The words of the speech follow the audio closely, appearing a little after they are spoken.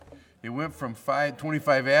It went from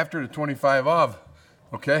 25 after to 25 of.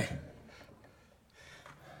 Okay?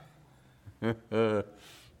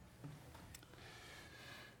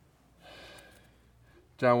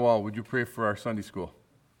 John Wall, would you pray for our Sunday school?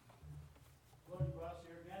 Lord, you brought us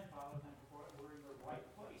here again, Father. Thank you for it. We're in the right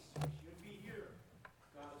place. We should be here.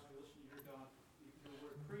 God, as we listen to your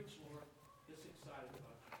word preach, Lord, just excited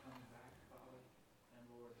about you coming back, Father. And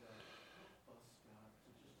Lord, help us, God, to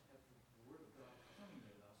just have the word of God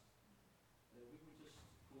permeate us, that we would just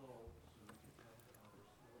glow so we could help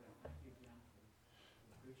others. Lord, I thank you again for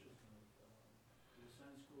the preachers and the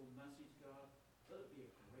Sunday school message, God. Let it be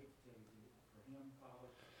a great day for him,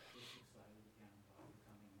 Father. Just excited again about you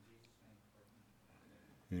coming in Jesus'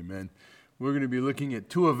 name. Amen. We're going to be looking at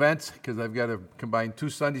two events because I've got to combine two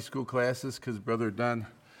Sunday school classes because Brother Don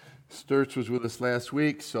Sturts was with us last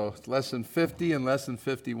week. So it's Lesson 50 and Lesson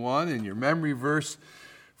 51. And your memory verse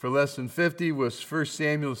for Lesson 50 was 1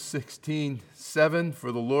 Samuel 16:7.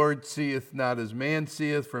 For the Lord seeth not as man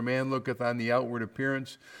seeth, for man looketh on the outward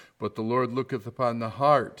appearance, but the Lord looketh upon the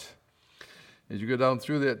heart. As you go down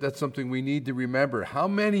through that, that's something we need to remember. How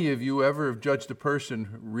many of you ever have judged a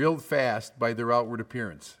person real fast by their outward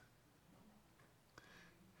appearance?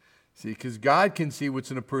 See, because God can see what's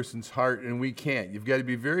in a person's heart and we can't. You've got to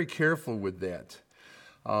be very careful with that.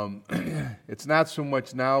 It's not so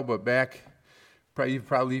much now, but back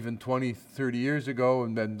probably even 20, 30 years ago,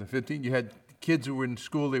 and then 15, you had kids who were in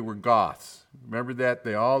school, they were goths. Remember that?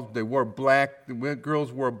 They wore black, the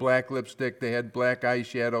girls wore black lipstick, they had black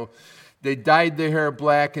eyeshadow. They dyed their hair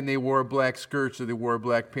black and they wore black skirts or they wore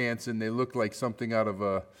black pants and they looked like something out of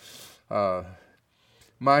a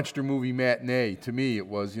monster movie matinee. To me it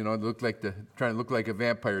was, it looked like trying to look like a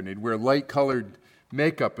vampire, and they'd wear light colored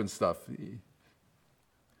makeup and stuff.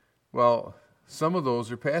 Well, some of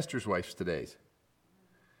those are pastors' wives today.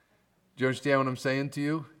 Do you understand what I'm saying to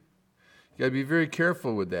you? You got to be very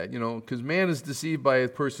careful with that, because man is deceived by a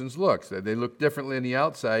person's looks. They look differently on the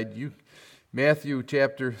outside. Matthew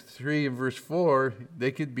chapter 3 and verse 4,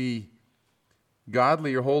 they could be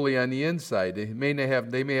godly or holy on the inside. They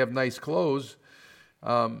may have nice clothes,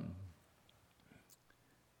 but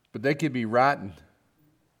they could be rotten.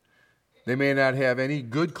 They may not have any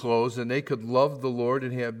good clothes, and they could love the Lord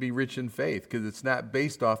and be rich in faith, because it's not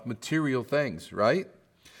based off material things, right?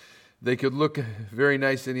 They could look very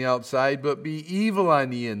nice on the outside, but be evil on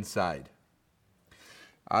the inside.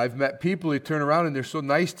 I've met people who turn around and they're so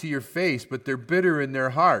nice to your face, but they're bitter in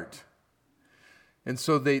their heart. And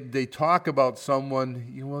so they talk about someone,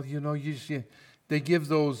 they give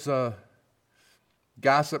those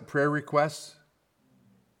gossip prayer requests.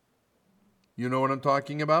 You know what I'm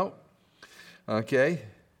talking about? Okay?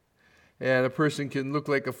 And a person can look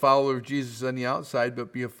like a follower of Jesus on the outside,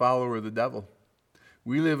 but be a follower of the devil.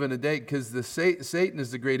 We live in a day, because Satan is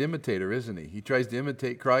the great imitator, isn't he? He tries to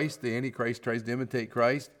imitate Christ. The Antichrist tries to imitate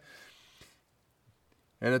Christ.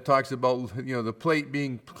 And it talks about, the plate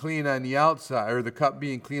being clean on the outside, or the cup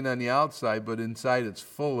being clean on the outside, but inside it's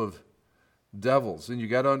full of devils. And you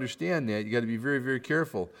got to understand that. You got to be very, very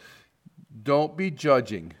careful. Don't be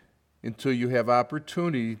judging until you have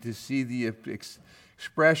opportunity to see the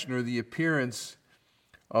expression or the appearance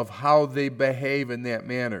of how they behave in that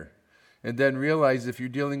manner. And then realize if you're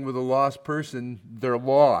dealing with a lost person, they're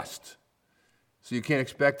lost. So you can't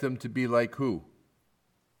expect them to be like who?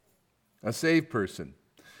 A saved person.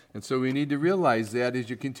 And so we need to realize that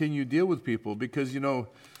as you continue to deal with people, because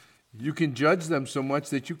you can judge them so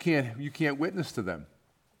much that you can't witness to them.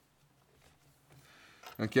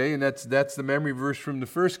 Okay, and that's the memory verse from the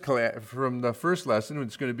first lesson.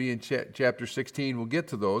 It's going to be in chapter 16. We'll get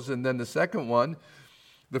to those. And then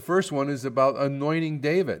the first one is about anointing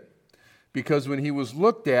David. Because when he was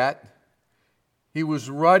looked at, he was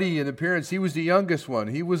ruddy in appearance. He was the youngest one.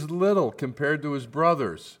 He was little compared to his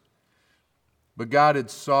brothers. But God had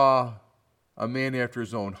saw a man after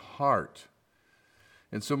his own heart.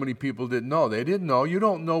 And so many people didn't know. They didn't know. You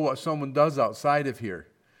don't know what someone does outside of here.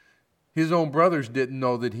 His own brothers didn't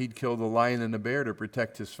know that he'd killed a lion and a bear to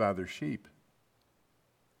protect his father's sheep.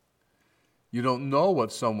 You don't know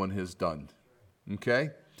what someone has done.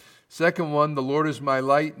 Okay? Second one, the Lord is my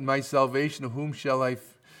light and my salvation. Of whom shall I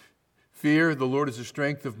fear? The Lord is the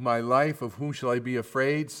strength of my life. Of whom shall I be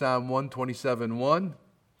afraid? Psalm 127:1.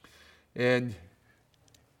 And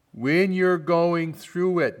when you're going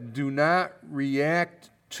through it, do not react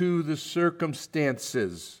to the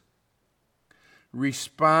circumstances.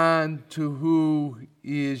 Respond to who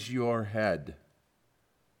is your head.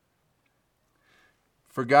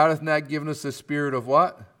 For God hath not given us a spirit of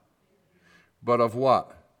what? But of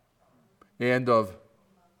what? And of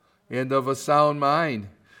a sound mind.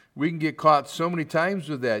 We can get caught so many times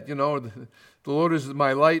with that. The Lord is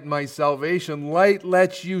my light and my salvation. Light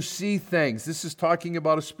lets you see things. This is talking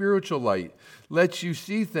about a spiritual light. Lets you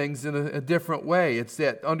see things in a different way. It's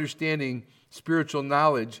that understanding spiritual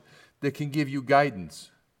knowledge that can give you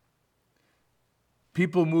guidance.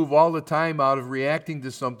 People move all the time out of reacting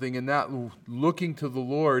to something and not looking to the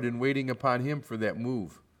Lord and waiting upon Him for that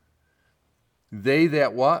move. They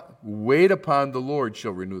that what? Wait upon the Lord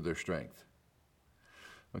shall renew their strength.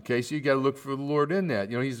 Okay, so you got to look for the Lord in that.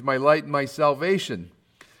 He's my light and my salvation.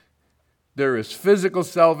 There is physical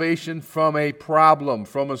salvation from a problem,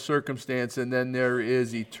 from a circumstance, and then there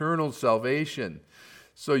is eternal salvation.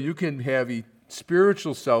 So you can have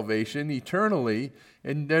spiritual salvation eternally,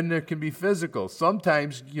 and then there can be physical.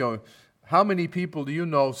 Sometimes, how many people do you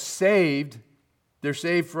know saved? They're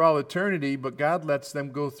saved for all eternity, but God lets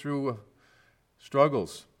them go through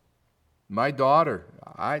struggles. My daughter,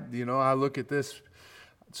 I look at this.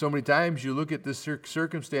 So many times you look at the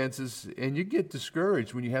circumstances and you get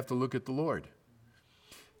discouraged when you have to look at the Lord.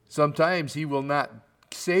 Sometimes He will not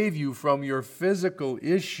save you from your physical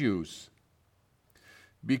issues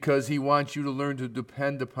because He wants you to learn to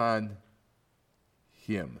depend upon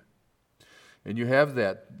Him. And you have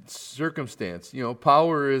that circumstance.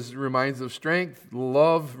 Power reminds of strength.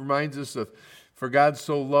 Love reminds us of, for God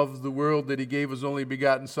so loved the world that He gave His only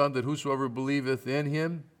begotten Son, that whosoever believeth in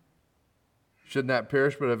Him should not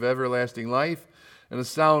perish but have everlasting life. And a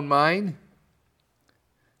sound mind.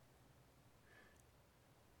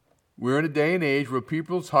 We're in a day and age where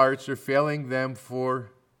people's hearts are failing them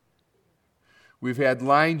for... We've had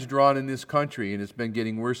lines drawn in this country, and it's been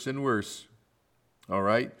getting worse and worse. All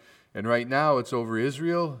right? And right now it's over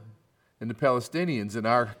Israel and the Palestinians. And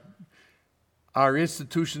our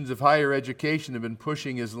institutions of higher education have been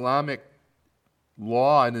pushing Islamic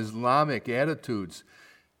law and Islamic attitudes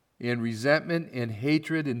and resentment and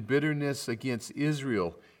hatred and bitterness against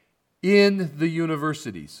Israel in the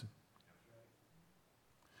universities.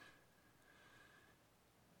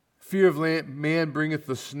 Fear of man bringeth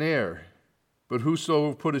the snare, but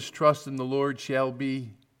whoso put his trust in the Lord shall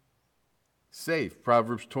be safe.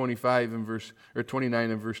 Proverbs 29 and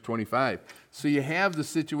verse 25. So you have the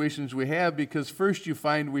situations we have because first you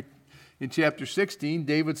find in chapter 16,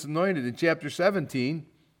 David's anointed. In chapter 17,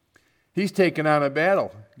 he's taken on a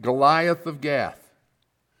battle. Goliath of Gath.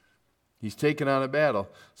 He's taken on a battle.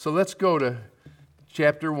 So let's go to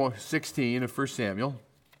chapter 16 of 1 Samuel.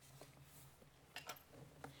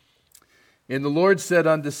 And the Lord said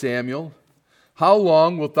unto Samuel, How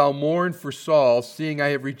long wilt thou mourn for Saul, seeing I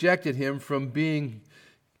have rejected him from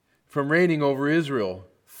reigning over Israel?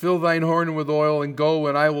 Fill thine horn with oil, and go,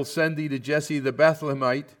 and I will send thee to Jesse the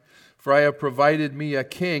Bethlehemite, for I have provided me a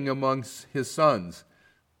king amongst his sons.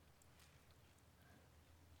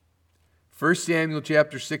 1 Samuel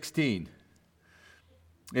chapter 16.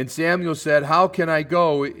 And Samuel said, How can I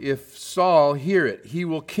go if Saul hear it? He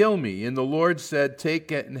will kill me. And the Lord said, Take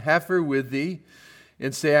an heifer with thee,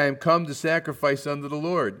 and say, I am come to sacrifice unto the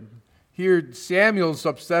Lord. Here Samuel's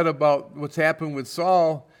upset about what's happened with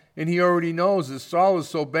Saul, and he already knows that Saul is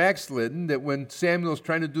so backslidden that when Samuel's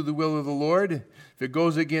trying to do the will of the Lord, if it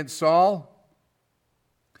goes against Saul,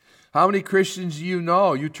 how many Christians do you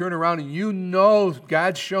know? You turn around and you know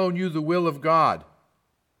God's shown you the will of God.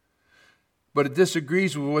 But it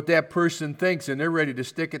disagrees with what that person thinks, and they're ready to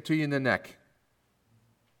stick it to you in the neck.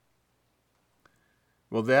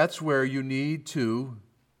 Well, that's where you need to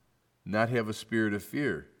not have a spirit of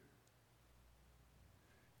fear.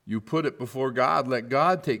 You put it before God. Let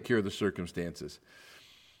God take care of the circumstances.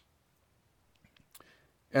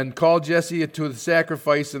 And call Jesse to the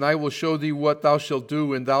sacrifice, and I will show thee what thou shalt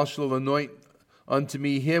do, and thou shalt anoint unto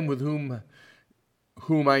me him with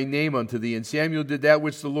whom I name unto thee. And Samuel did that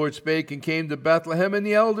which the Lord spake, and came to Bethlehem, and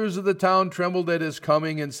the elders of the town trembled at his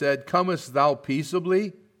coming, and said, Comest thou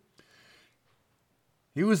peaceably?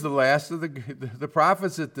 He was the last of the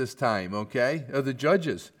prophets at this time, okay, of the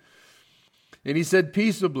judges. And he said,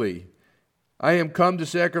 Peaceably. I am come to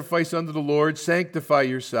sacrifice unto the Lord. Sanctify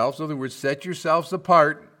yourselves. In other words, set yourselves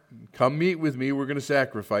apart. Come meet with me. We're going to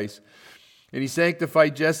sacrifice. And he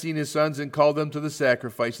sanctified Jesse and his sons and called them to the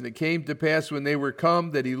sacrifice. And it came to pass when they were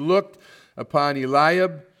come that he looked upon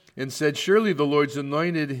Eliab and said, Surely the Lord's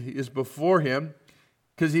anointed is before him,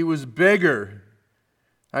 because he was bigger.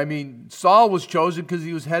 I mean, Saul was chosen because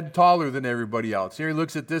he was head taller than everybody else. Here he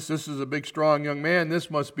looks at this. This is a big, strong young man.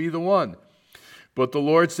 This must be the one. But the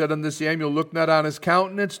Lord said unto Samuel, Look not on his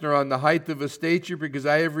countenance, nor on the height of his stature, because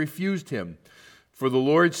I have refused him. For the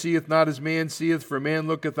Lord seeth not as man seeth, for man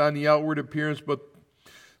looketh on the outward appearance, but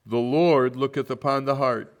the Lord looketh upon the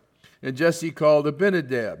heart. And Jesse called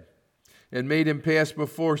Abinadab, and made him pass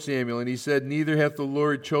before Samuel. And he said, Neither hath the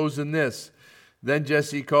Lord chosen this. Then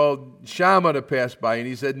Jesse called Shammah to pass by, and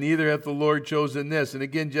he said, Neither hath the Lord chosen this. And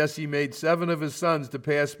again Jesse made 7 of his sons to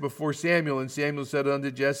pass before Samuel. And Samuel said unto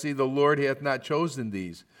Jesse, The Lord hath not chosen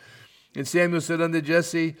these. And Samuel said unto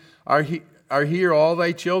Jesse, Are here all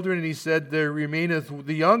thy children? And he said, There remaineth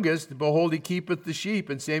the youngest. Behold, he keepeth the sheep.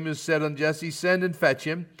 And Samuel said unto Jesse, Send and fetch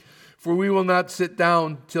him, for we will not sit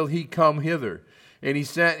down till he come hither. And he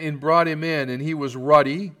sent and brought him in, and he was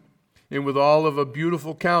ruddy, and with all of a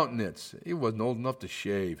beautiful countenance. He wasn't old enough to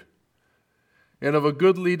shave. And of a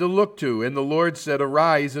goodly to look to. And the Lord said,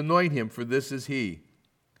 Arise, anoint him, for this is he.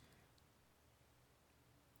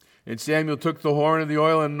 And Samuel took the horn of the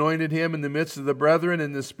oil and anointed him in the midst of the brethren,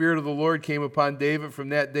 and the Spirit of the Lord came upon David from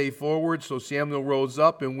that day forward. So Samuel rose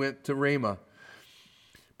up and went to Ramah.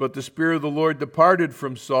 But the Spirit of the Lord departed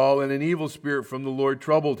from Saul, and an evil spirit from the Lord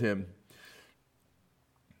troubled him.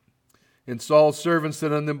 And Saul's servant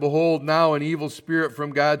said unto him, Behold, now an evil spirit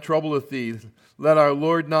from God troubleth thee. Let our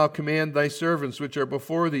Lord now command thy servants which are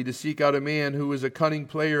before thee to seek out a man who is a cunning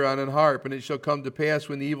player on an harp. And it shall come to pass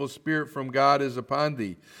when the evil spirit from God is upon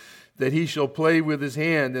thee, that he shall play with his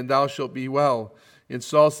hand, and thou shalt be well. And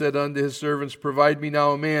Saul said unto his servants, Provide me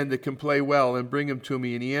now a man that can play well, and bring him to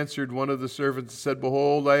me. And he answered one of the servants and said,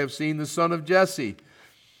 Behold, I have seen the son of Jesse,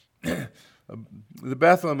 the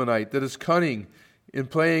Bethlehemite, that is cunning in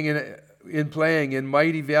playing, and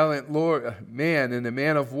mighty valiant man, and a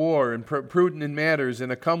man of war, and prudent in matters,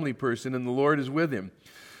 and a comely person, and the Lord is with him.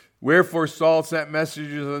 Wherefore Saul sent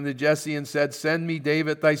messengers unto Jesse, and said, Send me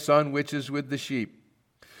David thy son, which is with the sheep.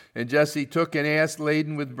 And Jesse took an ass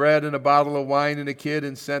laden with bread, and a bottle of wine, and a kid,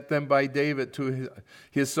 and sent them by David to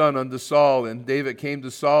his son unto Saul. And David came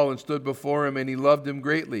to Saul and stood before him, and he loved him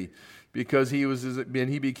greatly, because he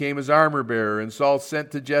became his armor bearer. And Saul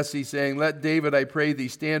sent to Jesse, saying, Let David, I pray thee,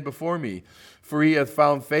 stand before me, for he hath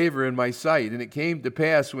found favor in my sight. And it came to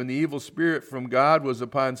pass, when the evil spirit from God was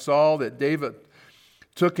upon Saul, that David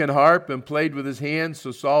took an harp and played with his hands.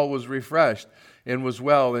 So Saul was refreshed and was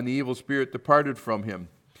well, and the evil spirit departed from him.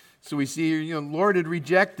 So we see here, the Lord had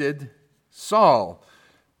rejected Saul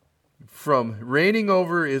from reigning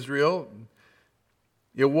over Israel.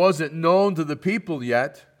 It wasn't known to the people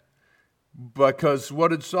yet, because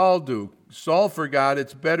what did Saul do? Saul forgot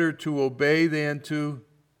it's better to obey than to...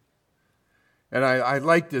 And I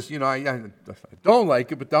like this, I don't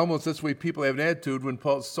like it, but almost that's the way people have an attitude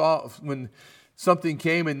when something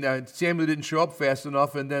came and Samuel didn't show up fast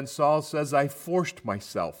enough, and then Saul says, I forced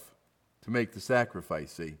myself to make the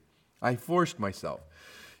sacrifice, see? I forced myself.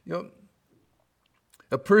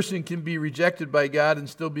 A person can be rejected by God and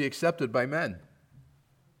still be accepted by men.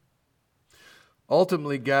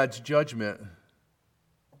 Ultimately, God's judgment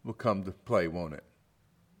will come to play, won't it?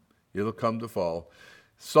 It'll come to fall.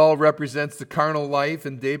 Saul represents the carnal life,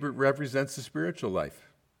 and David represents the spiritual life.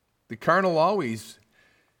 The carnal always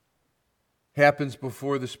happens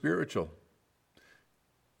before the spiritual.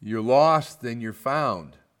 You're lost, then you're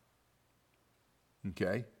found.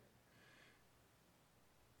 Okay?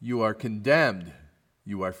 You are condemned,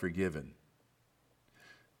 you are forgiven.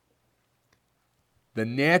 The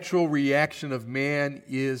natural reaction of man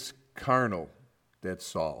is carnal. That's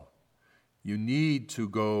Saul. You need to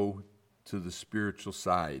go to the spiritual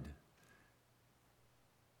side.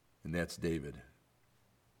 And that's David.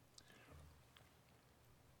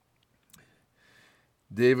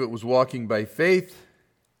 David was walking by faith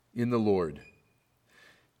in the Lord.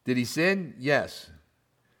 Did he sin? Yes.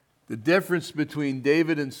 The difference between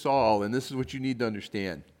David and Saul, and this is what you need to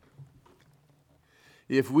understand.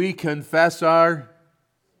 If we confess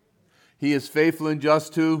He is faithful and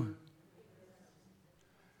just to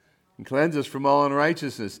and cleanse us from all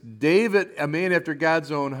unrighteousness. David, a man after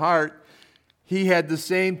God's own heart, he had the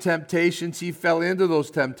same temptations. He fell into those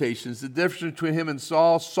temptations. The difference between him and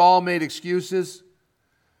Saul made excuses.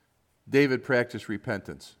 David practiced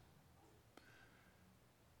repentance.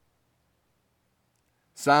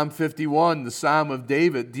 Psalm 51, the Psalm of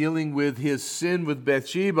David, dealing with his sin with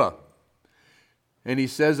Bathsheba. And he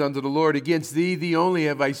says unto the Lord, Against thee, thee only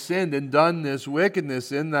have I sinned and done this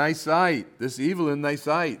wickedness in thy sight, this evil in thy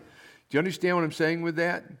sight. Do you understand what I'm saying with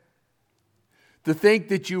that? To think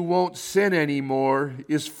that you won't sin anymore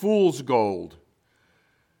is fool's gold.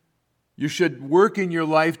 You should work in your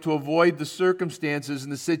life to avoid the circumstances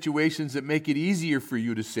and the situations that make it easier for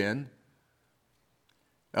you to sin.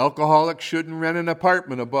 Alcoholics shouldn't rent an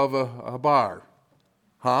apartment above a bar.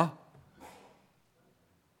 Huh?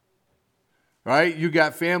 Right? You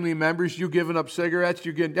got family members, you giving up cigarettes,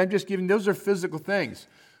 I'm just giving, those are physical things.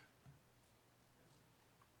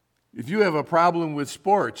 If you have a problem with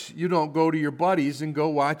sports, you don't go to your buddies and go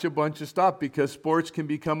watch a bunch of stuff because sports can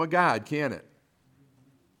become a god, can't it?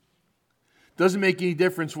 Doesn't make any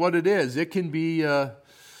difference what it is. It can be, let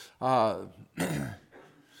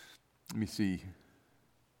me see,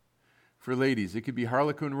 for ladies, it could be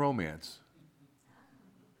Harlequin romance.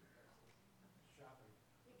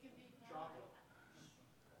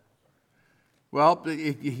 Well,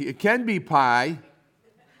 it can be pie.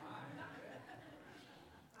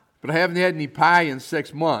 But I haven't had any pie in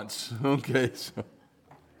 6 months. Okay, so.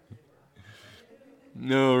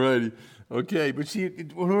 No, righty. Okay, but see,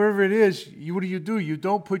 whoever it is, what do? You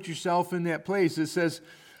don't put yourself in that place. It says,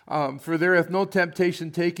 for there hath no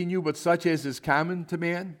temptation taken you, but such as is common to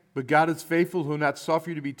man. But God is faithful, who will not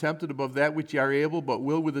suffer you to be tempted above that which ye are able, but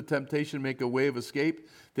will with the temptation make a way of escape,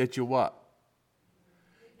 that you what?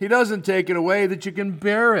 He doesn't take it away that you can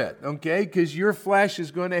bear it, okay? Because your flesh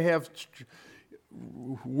is going to have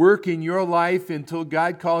work in your life until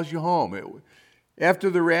God calls you home. After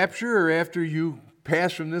the rapture, or after you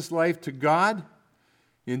pass from this life to God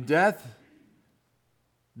in death,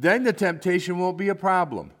 then the temptation won't be a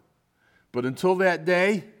problem. But until that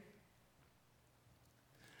day,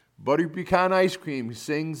 Butter Pecan Ice Cream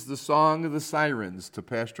sings the song of the sirens to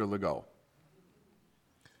Pastor Lagoe.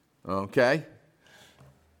 Okay?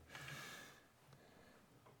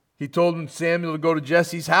 He told Samuel to go to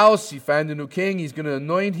Jesse's house. He found a new king. He's going to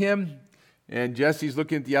anoint him. And Jesse's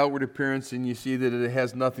looking at the outward appearance, and you see that it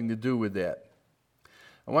has nothing to do with that.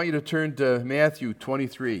 I want you to turn to Matthew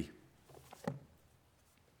 23.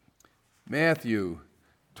 Matthew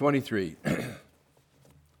 23.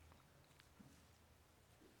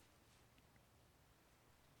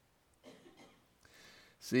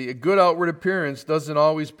 See, a good outward appearance doesn't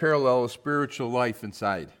always parallel a spiritual life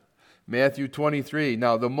inside. Matthew 23.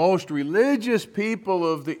 Now, the most religious people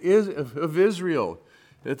of Israel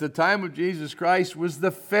at the time of Jesus Christ was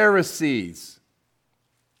the Pharisees.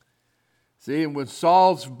 See, and when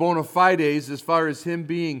Saul's bona fides, as far as him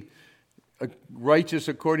being righteous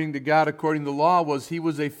according to God, according to the law, he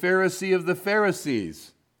was a Pharisee of the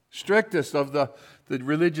Pharisees, strictest of the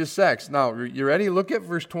religious sects. Now, you ready? Look at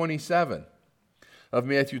verse 27 of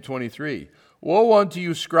Matthew 23. Woe unto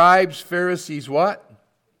you, scribes, Pharisees, what?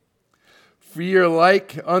 For ye are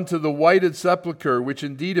like unto the whited sepulchre, which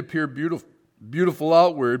indeed appear beautiful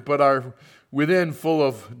outward, but are within full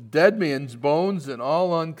of dead men's bones and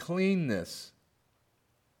all uncleanness.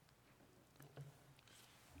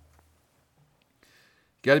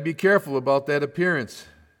 Got to be careful about that appearance.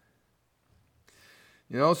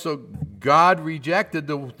 You know, so God rejected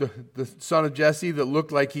the son of Jesse that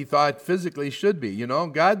looked like he thought physically should be. You know,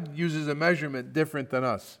 God uses a measurement different than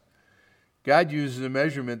us. God uses a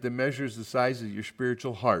measurement that measures the size of your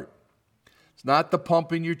spiritual heart. It's not the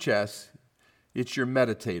pump in your chest. It's your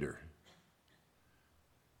meditator.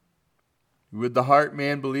 With the heart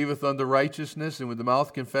man believeth unto righteousness, and with the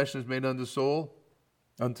mouth confession is made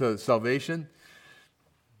unto salvation.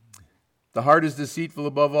 The heart is deceitful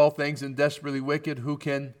above all things and desperately wicked. Who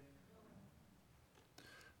can?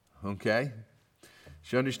 Okay.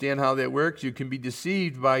 You understand how that works? You can be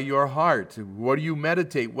deceived by your heart. What do you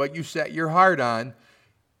meditate? What you set your heart on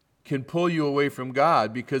can pull you away from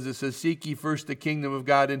God, because it says, seek ye first the kingdom of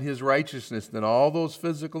God and his righteousness, then all those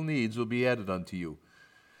physical needs will be added unto you.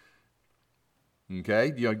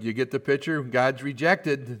 Okay? You get the picture? God's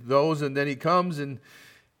rejected those, and then he comes and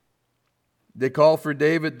they call for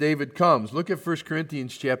David. David comes. Look at 1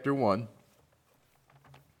 Corinthians chapter 1.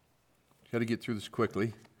 Got to get through this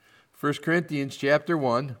quickly. 1 Corinthians chapter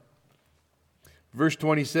 1, verse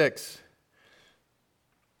 26.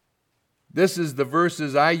 This is the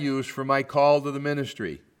verses I use for my call to the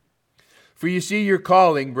ministry. For you see your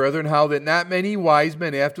calling, brethren, how that not many wise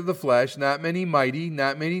men after the flesh, not many mighty,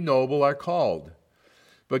 not many noble are called.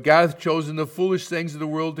 But God hath chosen the foolish things of the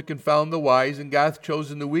world to confound the wise, and God hath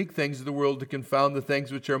chosen the weak things of the world to confound the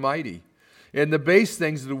things which are mighty. And the base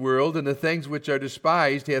things of the world, and the things which are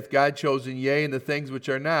despised, hath God chosen, yea, and the things which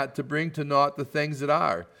are not, to bring to naught the things that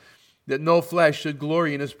are, that no flesh should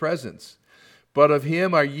glory in his presence. But of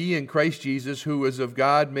him are ye in Christ Jesus, who is of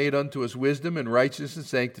God made unto us wisdom and righteousness and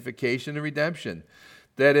sanctification and redemption.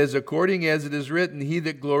 That is according as it is written, he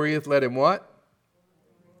that glorieth, let him what?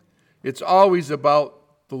 It's always about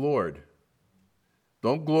the Lord.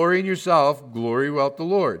 Don't glory in yourself, glory about the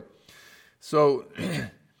Lord. So,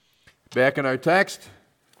 back in our text,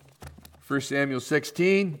 1 Samuel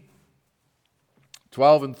 16,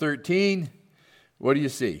 12 and 13, what do you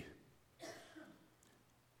see?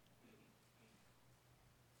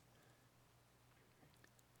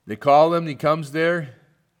 They call him, he comes there,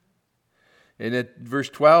 And at verse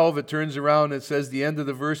 12, it turns around and it says, the end of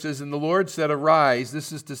the verse is, and the Lord said, arise,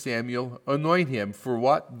 this is to Samuel, anoint him. For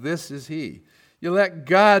what? This is he. You let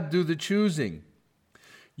God do the choosing.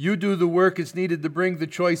 You do the work it's needed to bring the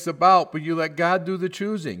choice about, but you let God do the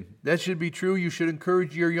choosing. That should be true. You should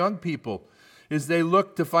encourage your young people as they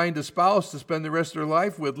look to find a spouse to spend the rest of their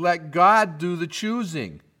life with. Let God do the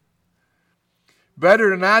choosing.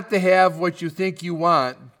 Better not to have what you think you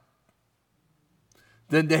want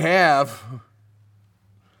than to have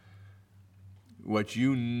what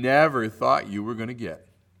you never thought you were going to get.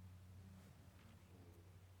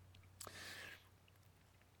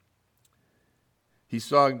 He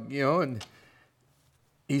saw, and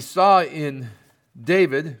he saw in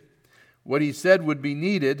David what he said would be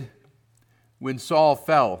needed when Saul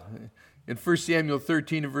fell. In 1 Samuel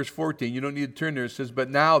 13 and verse 14, you don't need to turn there, it says, but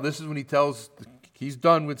now, this is when he tells, he's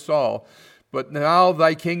done with Saul, but now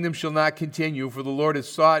thy kingdom shall not continue, for the Lord has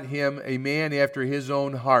sought him a man after his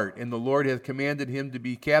own heart, and the Lord hath commanded him to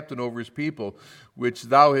be captain over his people, which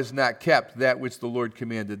thou hast not kept, that which the Lord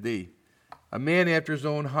commanded thee. A man after his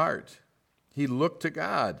own heart. He looked to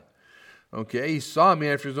God. Okay, he saw a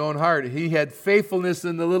man after his own heart. He had faithfulness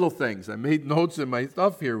in the little things. I made notes in my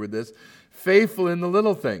stuff here with this. Faithful in the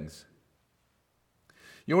little things.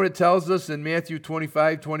 You know what it tells us in Matthew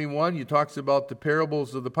 25:21? He talks about the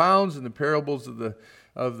parables of the pounds and the parables of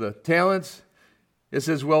the talents. It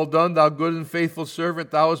says, well done, thou good and faithful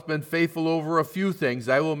servant. Thou hast been faithful over a few things.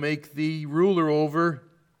 I will make thee ruler over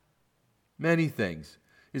many things.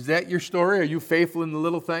 Is that your story? Are you faithful in the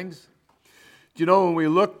little things? Do you know, when we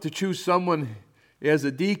look to choose someone as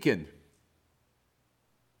a deacon,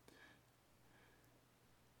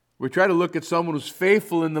 we try to look at someone who's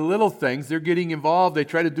faithful in the little things. They're getting involved. They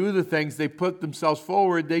try to do the things. They put themselves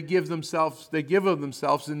forward. They give of themselves,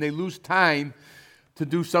 and they lose time to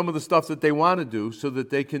do some of the stuff that they want to do so that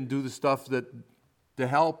they can do the stuff to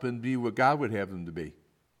help and be what God would have them to be.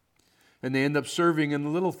 And they end up serving in the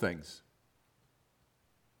little things.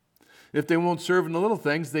 If they won't serve in the little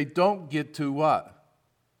things, they don't get to what?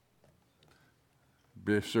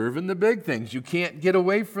 They're serving the big things. You can't get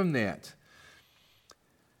away from that.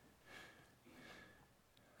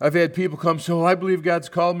 I've had people come, so I believe God's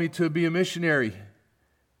called me to be a missionary.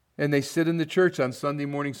 And they sit in the church on Sunday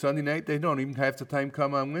morning, Sunday night. They don't even half the time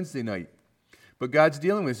come on Wednesday night. But God's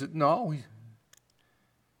dealing with it. No.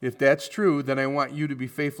 If that's true, then I want you to be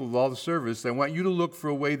faithful to all the service. I want you to look for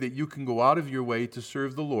a way that you can go out of your way to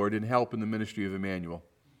serve the Lord and help in the ministry of Emmanuel.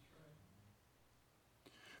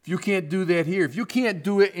 If you can't do that here, if you can't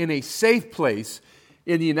do it in a safe place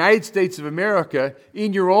in the United States of America,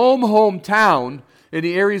 in your own hometown, in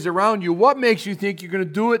the areas around you, what makes you think you're going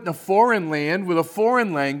to do it in a foreign land with a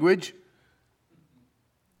foreign language?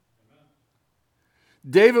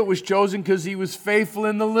 David was chosen because he was faithful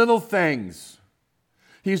in the little things.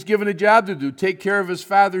 He was given a job to do, take care of his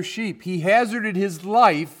father's sheep. He hazarded his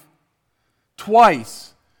life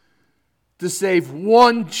twice to save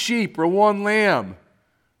one sheep or one lamb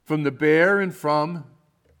from the bear and from,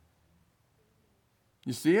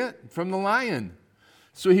 you see it? From the lion.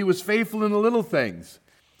 So he was faithful in the little things.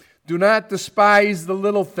 Do not despise the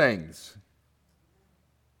little things.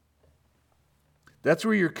 That's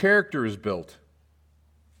where your character is built.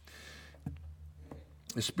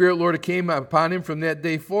 The Spirit, Lord, came upon him from that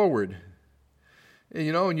day forward.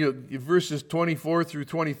 And verses 24 through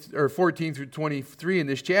 20, or 14 through 23 in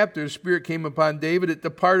this chapter, the Spirit came upon David. It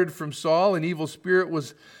departed from Saul. An evil spirit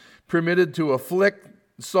was permitted to afflict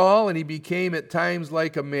Saul, and he became at times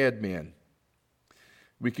like a madman.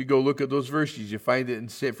 We could go look at those verses. You find it in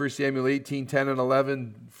 1 Samuel 18, 10 and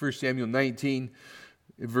 11, 1 Samuel 19,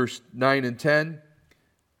 verse 9 and 10.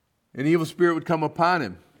 An evil spirit would come upon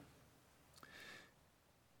him.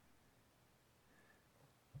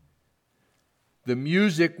 The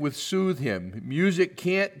music would soothe him. Music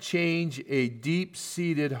can't change a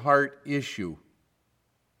deep-seated heart issue.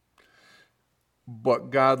 But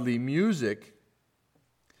godly music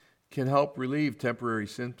can help relieve temporary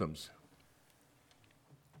symptoms.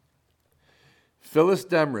 Phyllis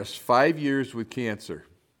Demarest, 5 years with cancer,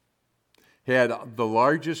 had the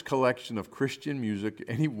largest collection of Christian music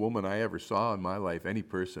any woman I ever saw in my life, any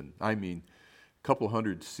person. I mean, a couple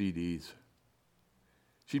hundred CDs.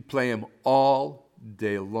 She'd play them all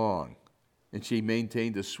day long, and she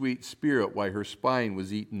maintained a sweet spirit while her spine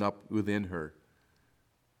was eaten up within her.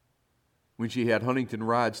 When she had Huntington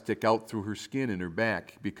rods stick out through her skin and her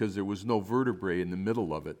back because there was no vertebrae in the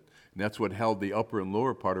middle of it, and that's what held the upper and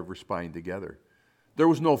lower part of her spine together. There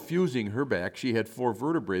was no fusing her back. She had 4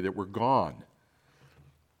 vertebrae that were gone.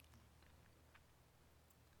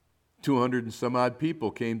 200 and some odd people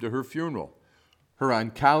came to her funeral. her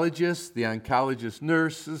oncologist, the oncologist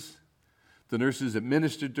nurses, the nurses that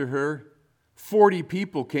ministered to her. 40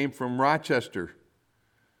 people came from Rochester,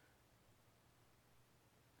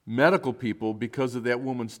 medical people, because of that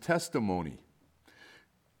woman's testimony.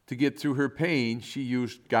 To get through her pain, she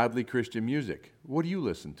used godly Christian music. What do you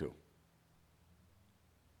listen to?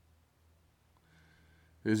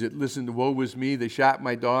 Is it listen to Woe Was Me, they shot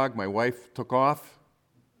my dog, my wife took off?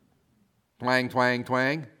 Twang, twang,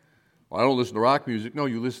 twang. Well, I don't listen to rock music. No,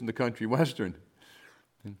 you listen to country western.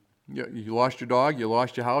 You lost your dog, you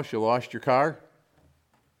lost your house, you lost your car.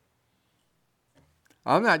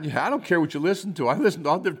 I don't care what you listen to. I listen to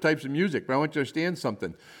all different types of music, but I want you to understand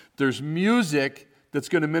something. There's music that's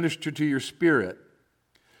going to minister to your spirit.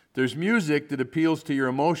 There's music that appeals to your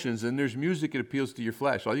emotions, and there's music that appeals to your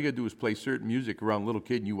flesh. All you got to do is play certain music around a little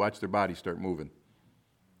kid, and you watch their body start moving.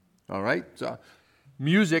 All right? So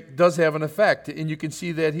music does have an effect, and you can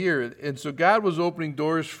see that here. And so God was opening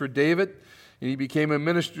doors for David, and he became a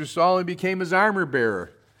minister of Saul and became his armor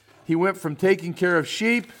bearer. He went from taking care of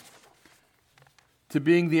sheep to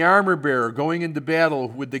being the armor bearer, going into battle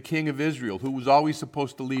with the king of Israel, who was always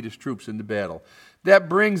supposed to lead his troops into battle. That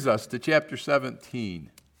brings us to chapter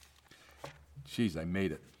 17. Jeez, I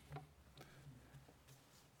made it.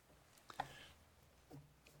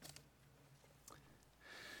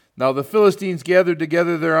 Now the Philistines gathered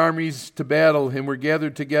together their armies to battle, and were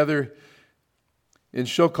gathered together in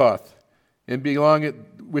Shokoth,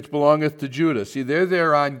 which belongeth to Judah. See,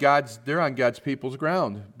 they're on God's people's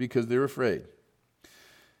ground because they're afraid.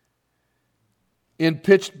 And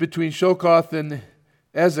pitched between Shokoth and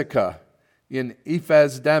Ezekah in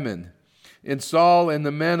Ephaz-Dammim. And Saul and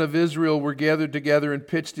the men of Israel were gathered together and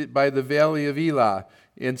pitched it by the valley of Elah,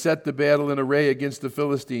 and set the battle in array against the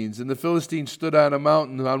Philistines. And the Philistines stood on a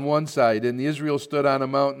mountain on one side, and Israel stood on a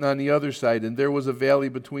mountain on the other side, and there was a valley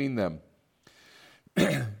between them.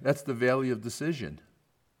 That's the valley of decision.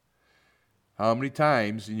 How many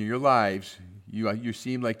times in your lives you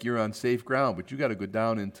seem like you're on safe ground, but you got to go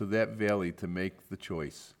down into that valley to make the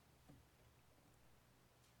choice.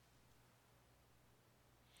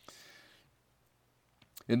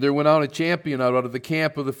 And there went out a champion out of the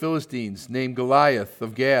camp of the Philistines, named Goliath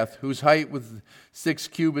of Gath, whose height was 6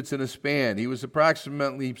 cubits and a span. He was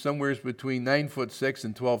approximately somewhere between 9'6"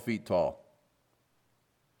 and 12 feet tall.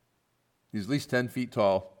 He's at least 10 feet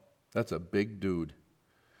tall. That's a big dude.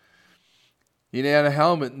 He had a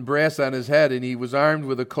helmet and brass on his head, and he was armed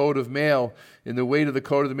with a coat of mail, and the weight of the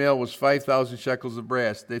coat of the mail was 5,000 shekels of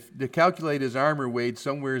brass. They calculate his armor weighed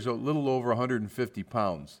somewhere a little over 150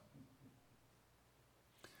 pounds.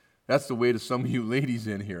 That's the weight of some of you ladies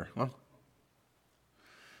in here. Huh?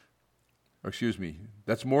 Or excuse me,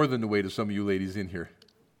 that's more than the weight of some of you ladies in here.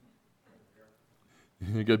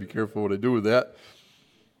 You got to be careful what I do with that.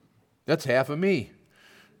 That's half of me.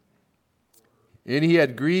 And he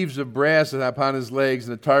had greaves of brass upon his legs,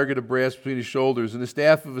 and a target of brass between his shoulders. And the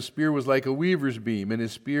staff of a spear was like a weaver's beam, and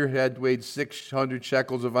his spear head weighed 600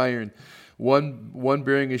 shekels of iron. One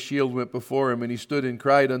bearing a shield went before him, and he stood and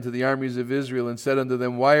cried unto the armies of Israel, and said unto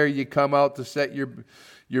them, Why are ye come out to set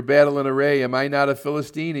your battle in array? Am I not a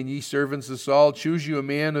Philistine, and ye servants of Saul? Choose you a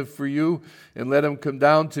man for you, and let him come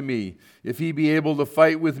down to me. If he be able to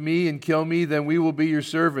fight with me and kill me, then we will be your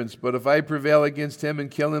servants. But if I prevail against him and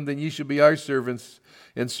kill him, then ye shall be our servants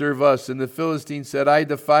and serve us. And the Philistine said, I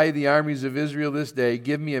defy the armies of Israel this day.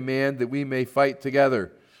 Give me a man that we may fight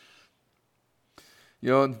together.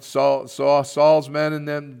 And Saul's men and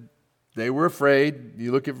them, they were afraid.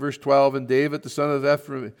 You look at verse 12, and David, the son of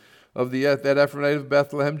Ephraim, that Ephraimite of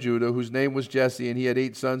Bethlehem, Judah, whose name was Jesse, and he had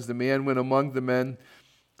 8 sons. The man went among the men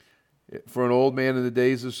for an old man in the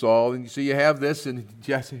days of Saul. And so you have this, and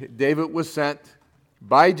David was sent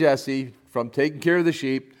by Jesse from taking care of the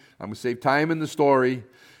sheep. I'm going to save time in the story,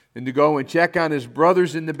 and to go and check on his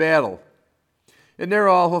brothers in the battle. And they're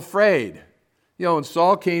all afraid. And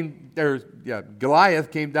Goliath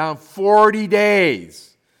came down 40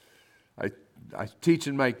 days. I'm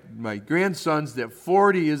teaching my grandsons that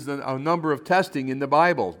 40 is a number of testing in the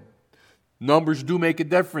Bible. Numbers do make a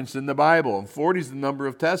difference in the Bible, and 40 is the number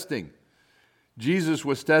of testing. Jesus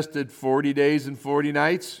was tested 40 days and 40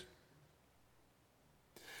 nights.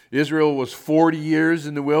 Israel was 40 years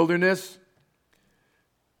in the wilderness.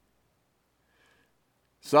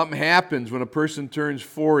 Something happens when a person turns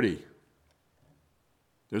 40.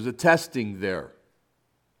 There's a testing there.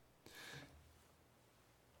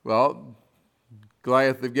 Well,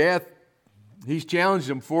 Goliath of Gath, he's challenged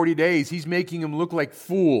them 40 days. He's making them look like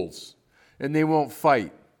fools, and they won't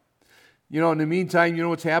fight. In the meantime,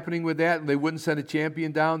 what's happening with that? They wouldn't send a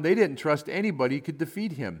champion down. They didn't trust anybody could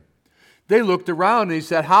defeat him. They looked around and they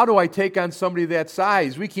said, how do I take on somebody that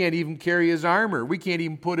size? We can't even carry his armor. We can't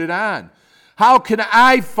even put it on. How can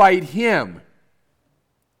I fight him?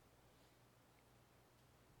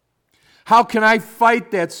 How can I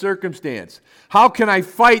fight that circumstance? How can I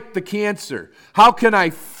fight the cancer? How can I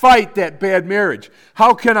fight that bad marriage?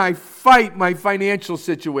 How can I fight my financial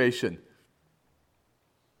situation?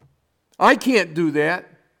 I can't do that.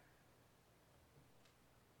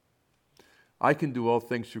 I can do all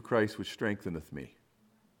things through Christ which strengtheneth me.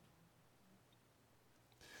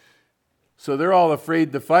 So they're all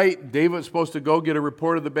afraid to fight. David's supposed to go get a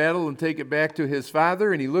report of the battle and take it back to his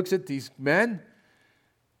father, and he looks at these men.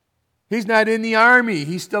 He's not in the army.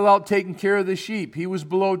 He's still out taking care of the sheep. He was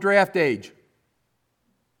below draft age.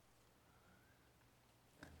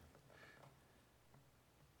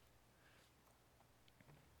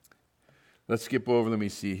 Let's skip over. Let me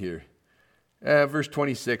see here. Verse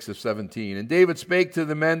 26 of 17. And David spake to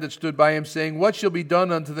the men that stood by him, saying, what shall be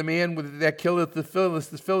done unto the man that killeth the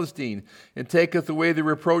Philistine, and taketh away the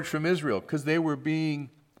reproach from Israel? Because they were being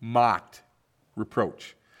mocked.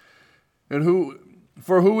 Reproach. And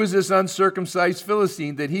for who is this uncircumcised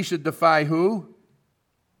Philistine that he should defy who?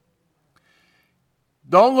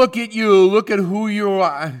 Don't look at you. Look at who you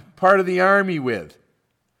are part of the army with.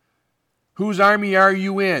 Whose army are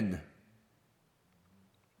you in?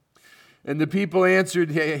 And the people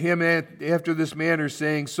answered him after this manner,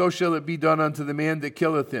 saying, so shall it be done unto the man that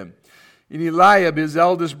killeth him. And Eliab, his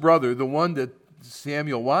eldest brother, the one that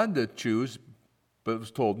Samuel wanted to choose, but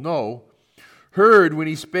was told no, heard when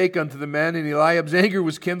he spake unto the men, and Eliab's anger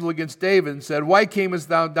was kindled against David, and said, why camest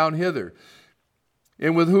thou down hither?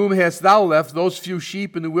 And with whom hast thou left those few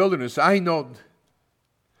sheep in the wilderness? I know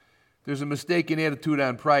there's a mistaken attitude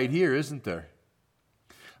on pride here, isn't there?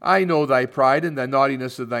 I know thy pride and the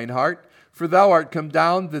naughtiness of thine heart, for thou art come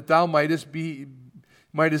down that thou mightest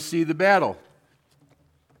see the battle.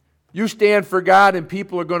 You stand for God and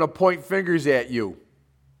people are going to point fingers at you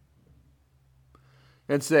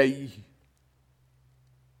and say,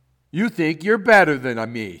 you think you're better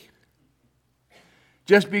than me.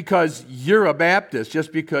 Just because you're a Baptist,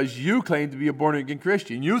 just because you claim to be a born-again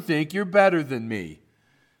Christian, you think you're better than me.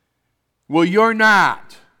 Well, you're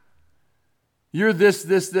not. You're this,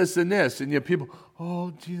 and this. And yet people,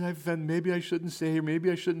 oh, gee, maybe I shouldn't stay here. Maybe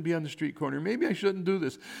I shouldn't be on the street corner. Maybe I shouldn't do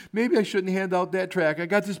this. Maybe I shouldn't hand out that tract. I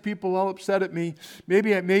got these people all upset at me.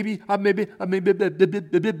 Maybe, baby.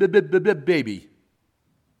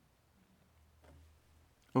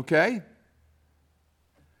 Okay?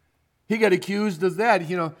 He got accused of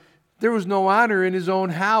that. There was no honor in his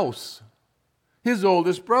own house. His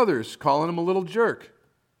oldest brothers calling him a little jerk.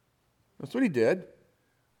 That's what he did.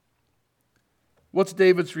 What's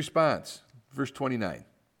David's response? Verse 29.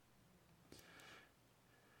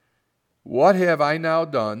 What have I now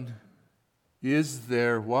done? Is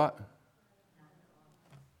there what?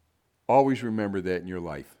 Always remember that in your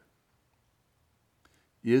life.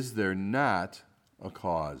 Is there not a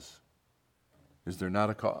cause? Is there not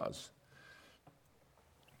a cause?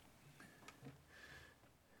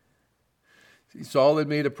 See, Saul had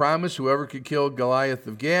made a promise, whoever could kill Goliath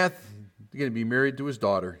of Gath, he's going to be married to his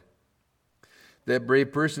daughter. That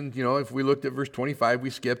brave person, if we looked at verse 25, we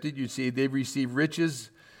skipped it, you'd see they've received riches,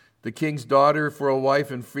 the king's daughter for a wife,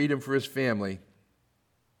 and freedom for his family.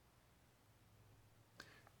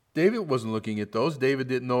 David wasn't looking at those. David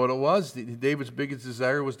didn't know what it was. David's biggest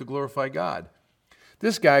desire was to glorify God.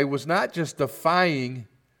 This guy was not just defying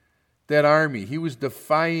that army. He was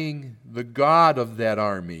defying the God of that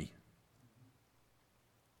army.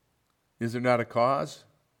 Is there not a cause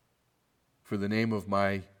for the name of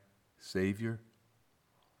my Savior?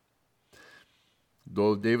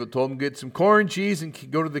 Though David told him to get some corn, cheese,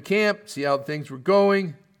 and go to the camp, see how things were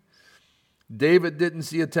going. David didn't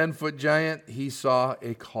see a 10-foot giant. He saw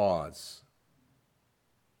a cause.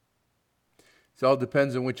 It all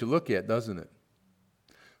depends on what you look at, doesn't it?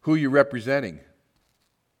 Who you're representing.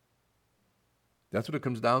 That's what it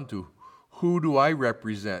comes down to. Who do I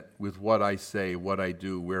represent with what I say, what I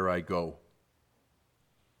do, where I go?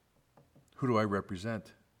 Who do I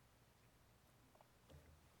represent?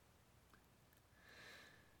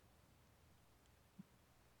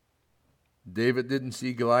 David didn't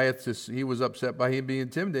see Goliath. He was upset by him being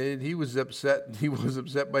intimidated. He was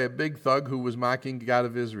upset by a big thug who was mocking God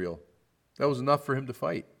of Israel. That was enough for him to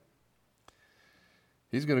fight.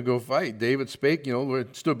 He's going to go fight. David spake,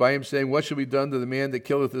 stood by him, saying, what shall be done to the man that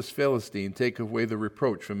killeth this Philistine? Take away the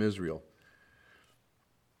reproach from Israel.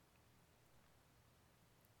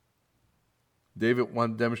 David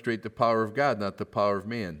wanted to demonstrate the power of God, not the power of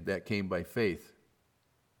man. That came by faith.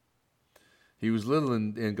 He was little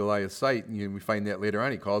in Goliath's sight, and we find that later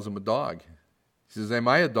on. He calls him a dog. He says, am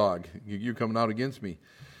I a dog? You're coming out against me.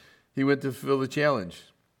 He went to fulfill the challenge,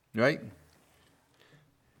 right?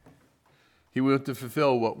 He went to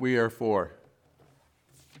fulfill what we are for.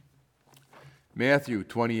 Matthew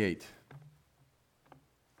 28.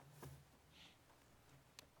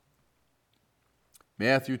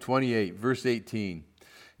 Matthew 28, verse 18.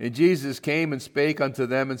 And Jesus came and spake unto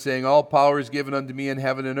them, and saying, all power is given unto me in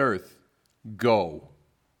heaven and earth. Go.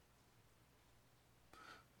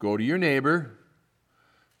 Go to your neighbor.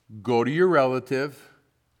 Go to your relative.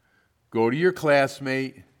 Go to your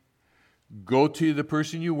classmate. Go to the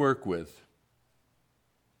person you work with.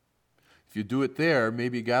 If you do it there,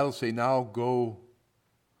 maybe God will say, now go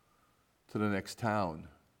to the next town,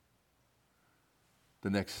 the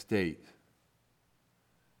next state,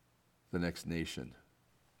 the next nation.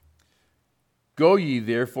 Go ye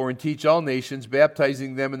therefore and teach all nations,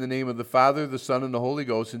 baptizing them in the name of the Father, the Son, and the Holy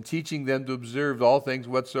Ghost, and teaching them to observe all things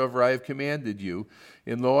whatsoever I have commanded you.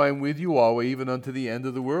 And lo, I am with you always, even unto the end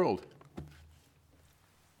of the world.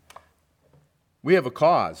 We have a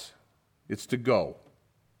cause. It's to go.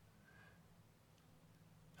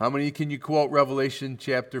 How many can you quote Revelation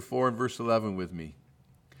chapter 4 and verse 11 with me?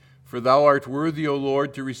 For thou art worthy, O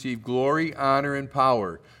Lord, to receive glory, honor, and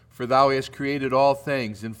power. For thou hast created all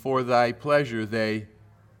things, and for thy pleasure they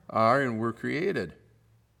are and were created.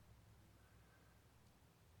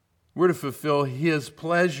 We're to fulfill his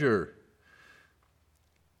pleasure.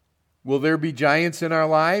 Will there be giants in our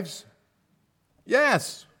lives?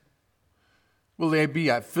 Yes. Will they be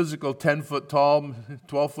a physical 10-foot tall,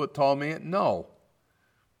 12-foot tall man? No.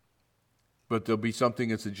 But there'll be something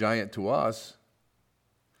that's a giant to us.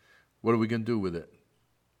 What are we going to do with it?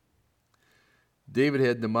 David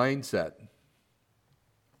had the mindset,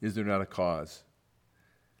 is there not a cause?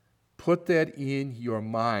 Put that in your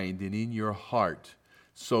mind and in your heart.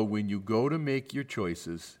 So when you go to make your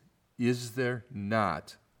choices, is there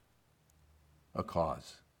not a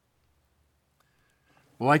cause?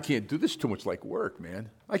 Well, I can't do this, too much like work, man.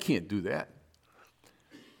 I can't do that.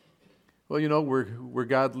 Well, you know, where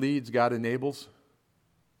God leads, God enables.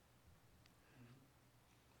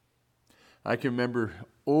 I can remember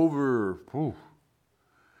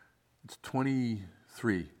it's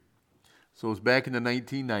 23. So it was back in the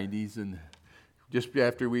 1990s, and just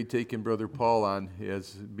after we'd taken Brother Paul on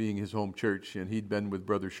as being his home church, and he'd been with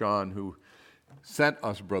Brother Sean, who sent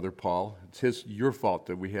us Brother Paul. It's your fault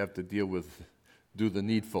that we have to do the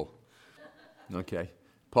needful. Okay.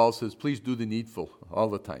 Paul says, please do the needful all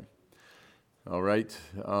the time. All right.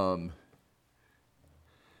 And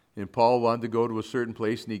Paul wanted to go to a certain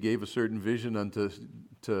place, and he gave a certain vision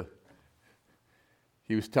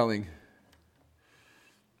he was telling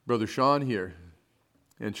Brother Sean here.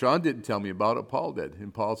 And Sean didn't tell me about it, Paul did.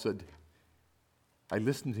 And Paul said, I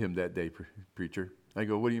listened to him that day, preacher. I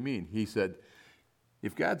go, what do you mean? He said,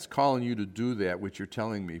 if God's calling you to do that, which you're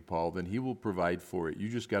telling me, Paul, then he will provide for it. You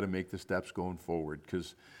just got to make the steps going forward,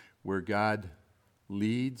 because where God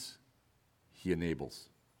leads, he enables.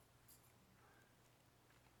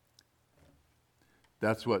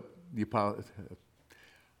 That's what the apostle,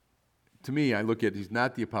 to me, I look at, he's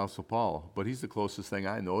not the Apostle Paul, but he's the closest thing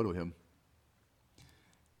I know to him.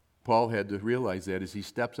 Paul had to realize that as he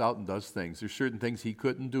steps out and does things. There's certain things he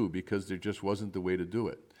couldn't do because there just wasn't the way to do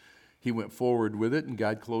it. He went forward with it, and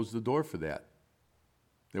God closed the door for that.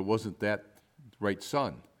 It wasn't that right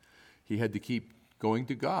son. He had to keep going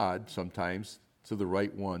to God sometimes till the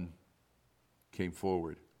right one came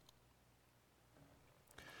forward.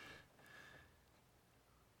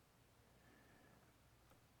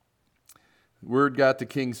 Word got to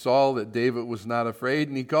King Saul that David was not afraid,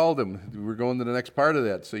 and he called him. We're going to the next part of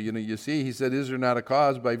that. So, you see, he said, is there not a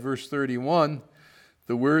cause? By verse 31,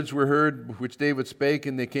 the words were heard which David spake,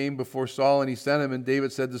 and they came before Saul, and he sent him. And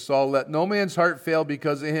David said to Saul, let no man's heart fail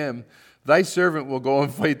because of him. Thy servant will go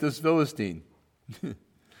and fight this Philistine. And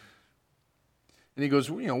he goes,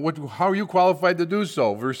 how are you qualified to do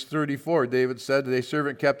so? Verse 34, David said, thy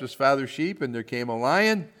servant kept his father's sheep, and there came a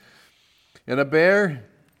lion and a bear,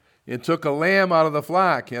 and took a lamb out of the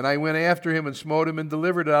flock, and I went after him and smote him and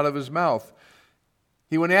delivered it out of his mouth.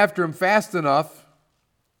 He went after him fast enough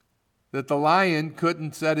that the lion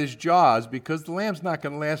couldn't set his jaws, because the lamb's not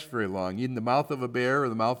going to last very long, in the mouth of a bear or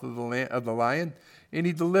the mouth of the lion, and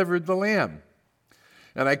he delivered the lamb.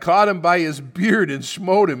 And I caught him by his beard and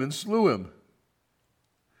smote him and slew him.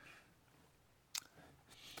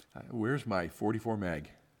 Where's my 44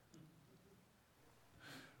 mag?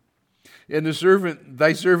 And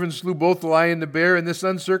thy servant slew both the lion and the bear, and this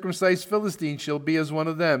uncircumcised Philistine shall be as one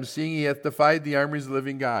of them, seeing he hath defied the armies of the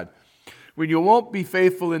living God. When you won't be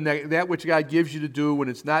faithful in that which God gives you to do, when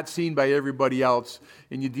it's not seen by everybody else,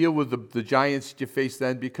 and you deal with the giants that you face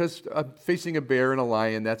then, because facing a bear and a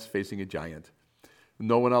lion, that's facing a giant.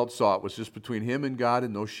 No one else saw it. It was just between him and God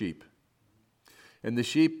and no sheep. And the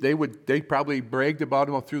sheep, they probably bragged about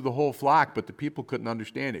him through the whole flock, but the people couldn't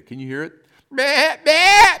understand it. Can you hear it? Bah,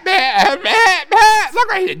 bah, bah, bah, bah. Look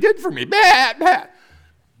what he did for me. Bah, bah.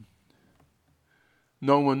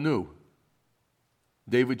 No one knew.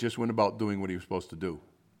 David just went about doing what he was supposed to do.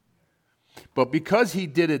 But because he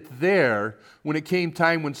did it there, when it came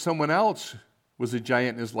time when someone else was a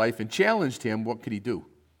giant in his life and challenged him, what could he do?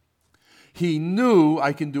 He knew,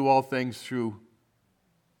 I can do all things through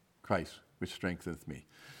Christ, which strengtheneth me.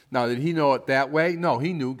 Now, did he know it that way? No,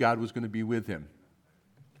 he knew God was going to be with him.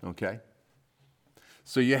 Okay?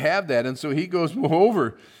 So you have that, and so he goes,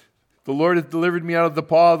 moreover, the Lord hath delivered me out of the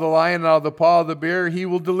paw of the lion and out of the paw of the bear. He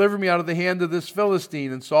will deliver me out of the hand of this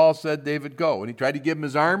Philistine. And Saul said, David, go. And he tried to give him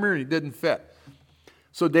his armor, and he didn't fit.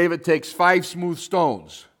 So David takes 5 smooth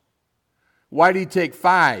stones. Why did he take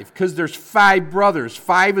 5? Because there's 5 brothers.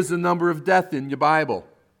 5 is the number of death in your Bible.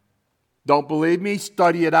 Don't believe me?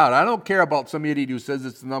 Study it out. I don't care about some idiot who says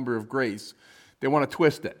it's the number of grace. They want to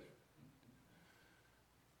twist it.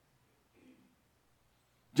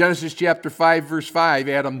 Genesis chapter 5, verse 5,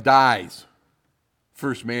 Adam dies.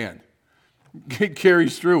 First man. It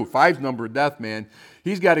carries through. 5's number of death, man.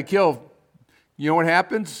 He's got to kill. You know what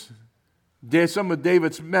happens? Some of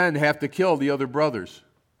David's men have to kill the other brothers.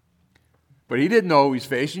 But he didn't know who he's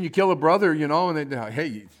facing. You kill a brother, and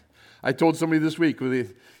hey, I told somebody this week,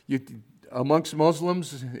 amongst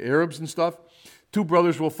Muslims, Arabs and stuff, 2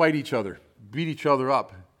 brothers will fight each other, beat each other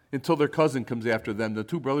up, until their cousin comes after them. The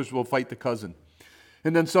 2 brothers will fight the cousin.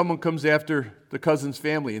 And then someone comes after the cousin's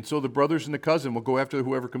family. And so the brothers and the cousin will go after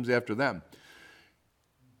whoever comes after them.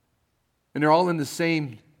 And they're all in the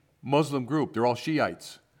same Muslim group. They're all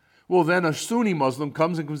Shiites. Well, then a Sunni Muslim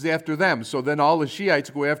comes and comes after them. So then all the Shiites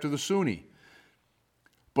go after the Sunni.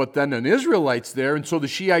 But then an Israelite's there, and so the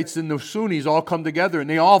Shiites and the Sunnis all come together, and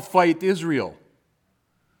they all fight Israel.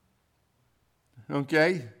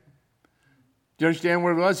 Okay? Do you understand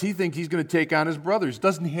what it was? He thinks he's going to take on his brothers.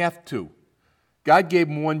 Doesn't have to. God gave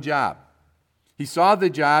him one job. He saw the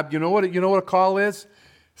job. You know what a call is?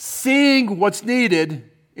 Seeing what's needed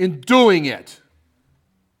and doing it.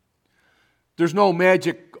 There's no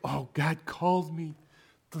magic, oh, God called me.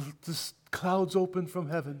 The clouds opened from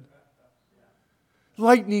heaven.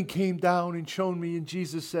 Lightning came down and shone me, and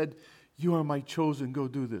Jesus said, you are my chosen, go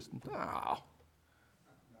do this. Oh,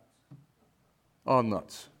 all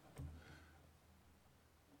nuts.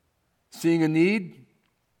 Seeing a need,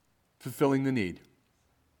 fulfilling the need.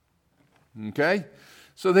 Okay?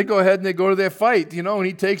 So they go ahead and they go to their fight, and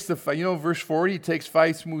he takes the fight. Verse 40, he takes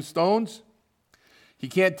 5 smooth stones. He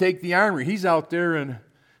can't take the armor. He's out there in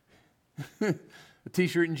a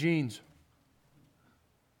t-shirt and jeans.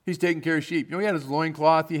 He's taking care of sheep. He had his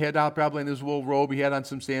loincloth. He had out probably in his wool robe. He had on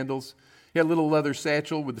some sandals. He had a little leather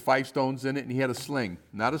satchel with the 5 stones in it, and he had a sling.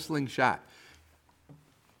 Not a slingshot.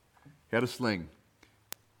 He had a sling.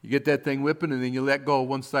 You get that thing whipping, and then you let go of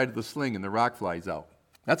one side of the sling, and the rock flies out.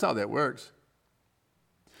 That's how that works.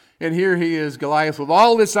 And here he is, Goliath, with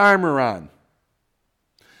all this armor on.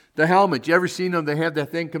 The helmet. You ever seen them? They have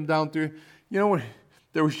that thing come down through.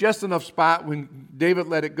 There was just enough spot when David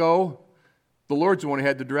let it go. The Lord's the one who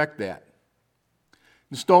had to direct that.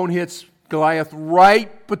 The stone hits Goliath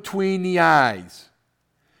right between the eyes.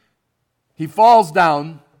 He falls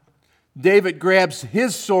down. David grabs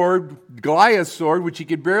his sword, Goliath's sword, which he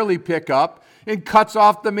could barely pick up, and cuts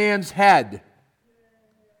off the man's head.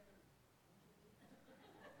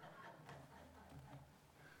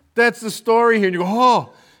 That's the story here. And you go,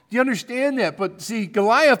 oh, do you understand that? But see,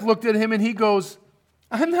 Goliath looked at him and he goes,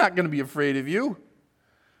 I'm not going to be afraid of you.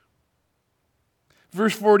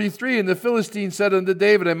 Verse 43, and the Philistine said unto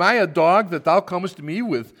David, am I a dog that thou comest to me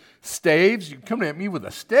with staves? You come at me with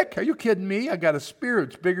a stick? Are you kidding me? I got a spear,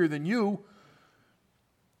 it's bigger than you.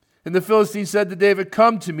 And the Philistine said to David,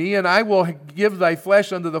 come to me, and I will give thy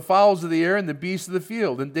flesh unto the fowls of the air and the beasts of the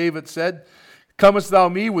field. And David said, comest thou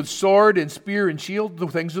me with sword and spear and shield, the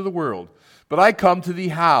things of the world? But I come to thee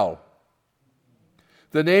how?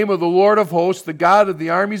 The name of the Lord of hosts, the God of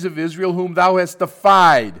the armies of Israel, whom thou hast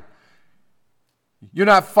defied. You're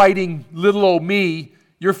not fighting little old me,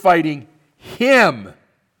 you're fighting him.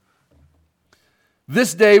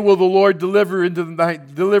 This day will the Lord deliver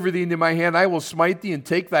thee into my hand. I will smite thee and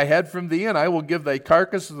take thy head from thee, and I will give thy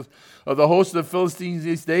carcass of the host of the Philistines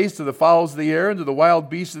these days to the fowls of the air and to the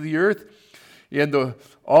wild beasts of the earth. and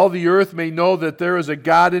all the earth may know that there is a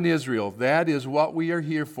God in Israel. That is what we are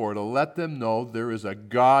here for, to let them know there is a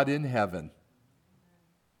God in heaven.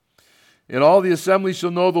 And all the assembly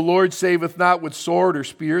shall know the Lord saveth not with sword or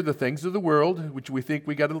spear, the things of the world, which we think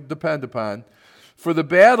we got to depend upon. For the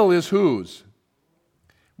battle is whose?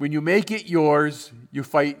 When you make it yours, you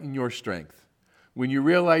fight in your strength. When you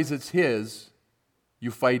realize it's His,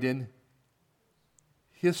 you fight in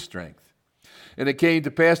His strength. And it came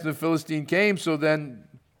to pass when the Philistine came, so then,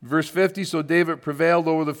 verse 50, so David prevailed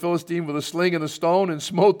over the Philistine with a sling and a stone, and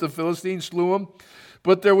smote the Philistine, slew him.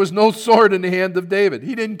 But there was no sword in the hand of David.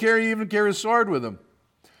 He didn't even carry a sword with him.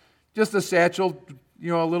 Just a satchel,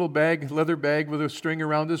 a little bag, leather bag with a string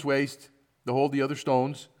around his waist to hold the other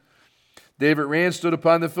stones. David ran, stood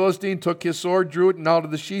upon the Philistine, took his sword, drew it out of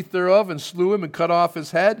the sheath thereof, and slew him and cut off his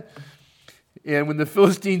head. And when the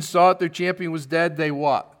Philistines saw it, their champion was dead, they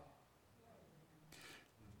what?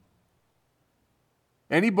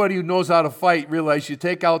 Anybody who knows how to fight realize you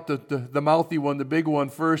take out the mouthy one, the big one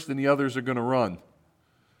first, and the others are going to run.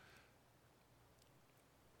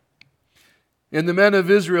 And the men of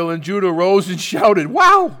Israel and Judah rose and shouted,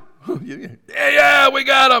 wow! Yeah, we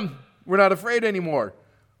got him! We're not afraid anymore.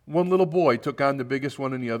 One little boy took on the biggest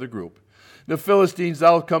one in the other group. The Philistines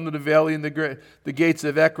thou come to the valley and the gates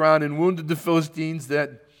of Ekron, and wounded the Philistines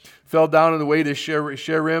that fell down on the way to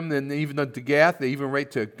Sherim, and even unto Gath, they even right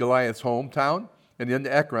to Goliath's hometown, and then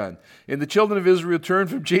to Ekron. And the children of Israel turned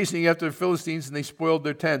from chasing after the Philistines, and they spoiled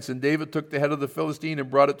their tents. And David took the head of the Philistine and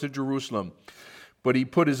brought it to Jerusalem. But he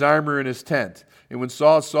put his armor in his tent. And when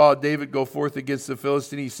Saul saw David go forth against the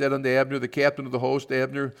Philistine, he said unto Abner, the captain of the host,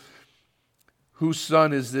 Abner, whose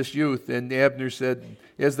son is this youth? And Abner said,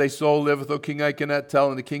 as thy soul liveth, O king, I cannot tell.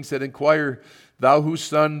 And the king said, inquire thou whose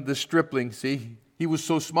son the stripling. See, he was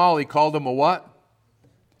so small, he called him a what?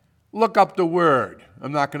 Look up the word.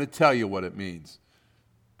 I'm not going to tell you what it means,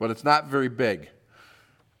 but it's not very big.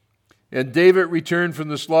 And David returned from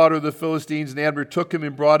the slaughter of the Philistines, and Abner took him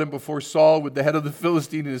and brought him before Saul with the head of the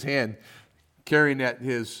Philistine in his hand, carrying that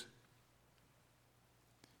his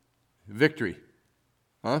victory.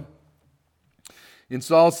 And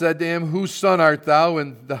Saul said to him, whose son art thou,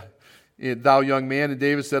 and thou young man? And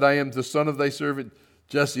David said, I am the son of thy servant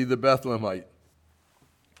Jesse the Bethlehemite.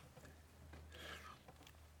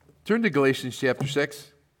 Turn to Galatians chapter 6.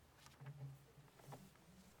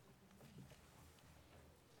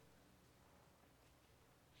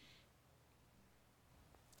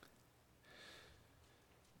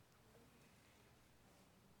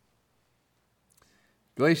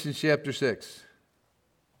 Galatians chapter 6.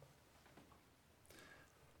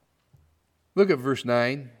 Look at verse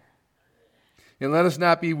 9. And let us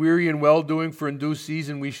not be weary in well-doing, for in due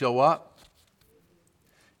season we shall what?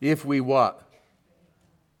 If we what?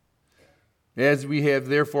 As we have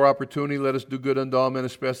therefore opportunity, let us do good unto all men,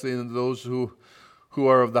 especially unto those who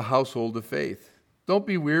are of the household of faith. Don't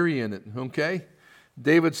be weary in it, okay?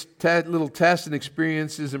 David's little tests and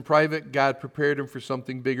experiences in private, God prepared him for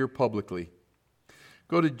something bigger publicly.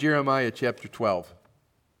 Go to Jeremiah chapter 12.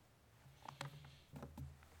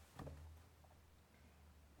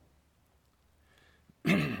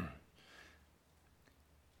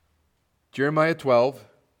 Jeremiah 12.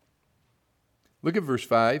 Look at verse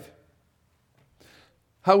 5.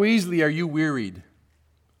 How easily are you wearied?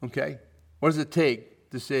 Okay? What does it take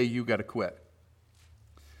to say you got to quit?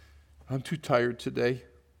 I'm too tired today.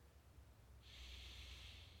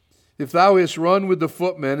 If thou hast run with the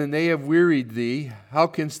footmen, and they have wearied thee, how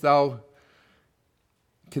canst thou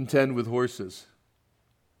contend with horses?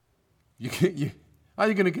 How are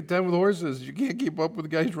you going to contend with horses? You can't keep up with the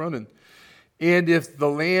guys running. And if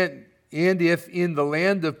in the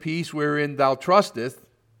land of peace wherein thou trustest,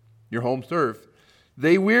 your home turf,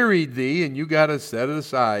 they wearied thee, and you got to set it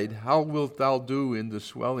aside, how wilt thou do in the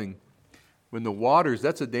swelling? When the waters,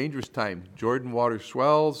 that's a dangerous time. Jordan water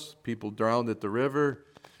swells, people drowned at the river.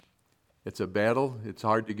 It's a battle. It's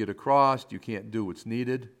hard to get across. You can't do what's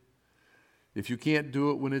needed. If you can't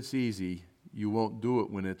do it when it's easy, you won't do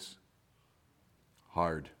it when it's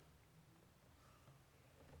hard.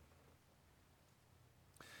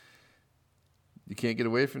 You can't get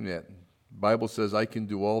away from that. The Bible says, I can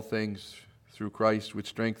do all things through Christ which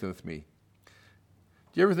strengtheneth me.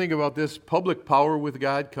 Do you ever think about this? Public power with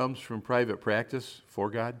God comes from private practice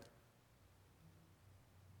for God.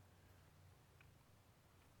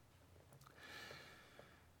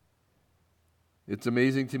 It's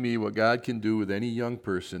amazing to me what God can do with any young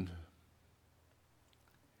person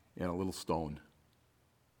and a little stone.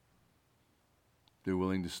 They're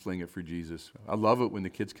willing to sling it for Jesus. I love it when the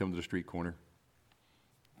kids come to the street corner.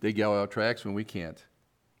 They yell out tracts when we can't.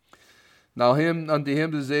 Now unto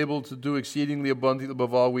him that is able to do exceedingly abundantly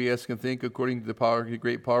above all we ask and think, according to the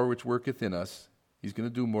great power which worketh in us. He's going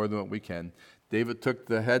to do more than what we can. David took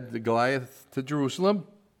the Goliath to Jerusalem.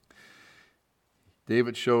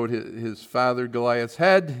 David showed his father Goliath's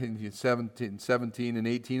head in 17 and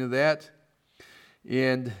 18 of that.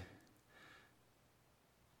 And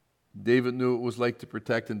David knew what it was like to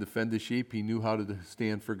protect and defend the sheep. He knew how to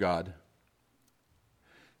stand for God.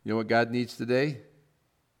 You know what God needs today?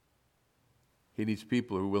 He needs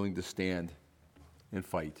people who are willing to stand and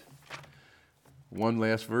fight. One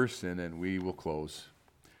last verse, and then we will close.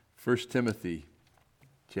 1 Timothy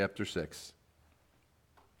chapter 6,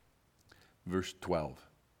 verse 12.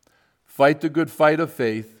 Fight the good fight of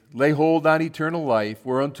faith. Lay hold on eternal life,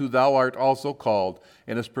 whereunto thou art also called,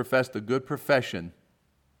 and hast professed a good profession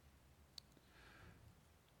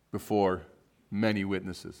before many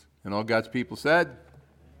witnesses. And all God's people said,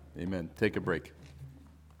 amen. Take a break.